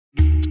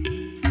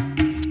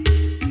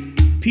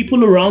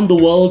People around the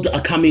world are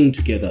coming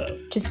together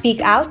to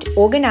speak out,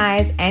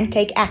 organize, and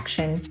take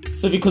action.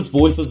 Civicus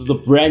Voices is a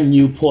brand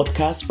new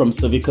podcast from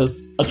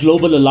Civicus, a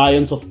global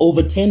alliance of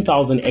over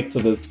 10,000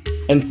 activists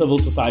and civil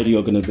society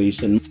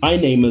organizations. My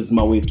name is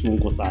Mawethu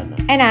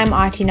Nkosana. And I'm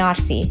Arti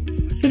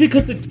Narsi.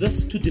 Civicus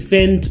exists to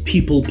defend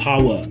people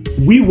power.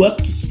 We work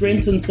to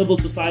strengthen civil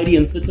society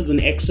and citizen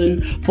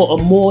action for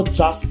a more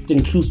just,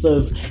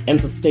 inclusive,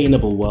 and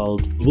sustainable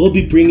world. We'll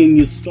be bringing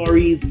you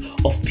stories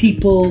of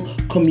people,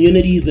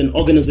 communities, and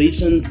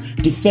organizations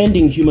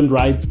defending human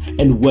rights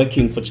and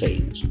working for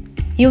change.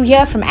 You'll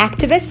hear from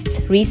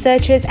activists,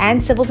 researchers,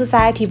 and civil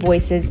society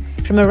voices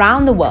from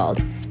around the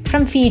world,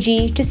 from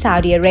Fiji to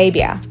Saudi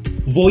Arabia.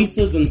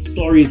 Voices and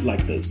stories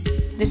like this.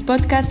 This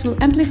podcast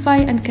will amplify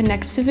and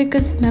connect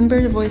Civicus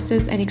member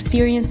voices and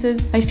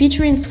experiences by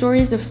featuring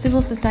stories of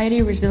civil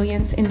society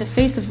resilience in the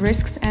face of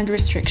risks and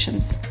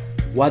restrictions.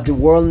 What the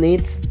world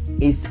needs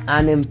is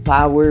an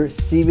empowered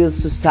civil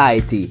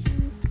society.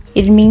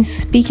 It means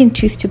speaking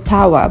truth to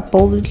power,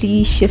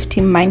 boldly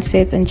shifting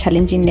mindsets and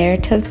challenging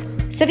narratives.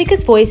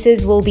 Civicus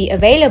Voices will be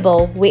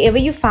available wherever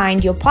you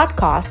find your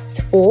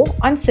podcasts or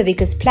on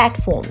Civicus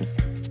platforms.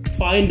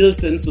 Find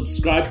us and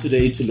subscribe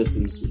today to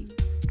listen soon.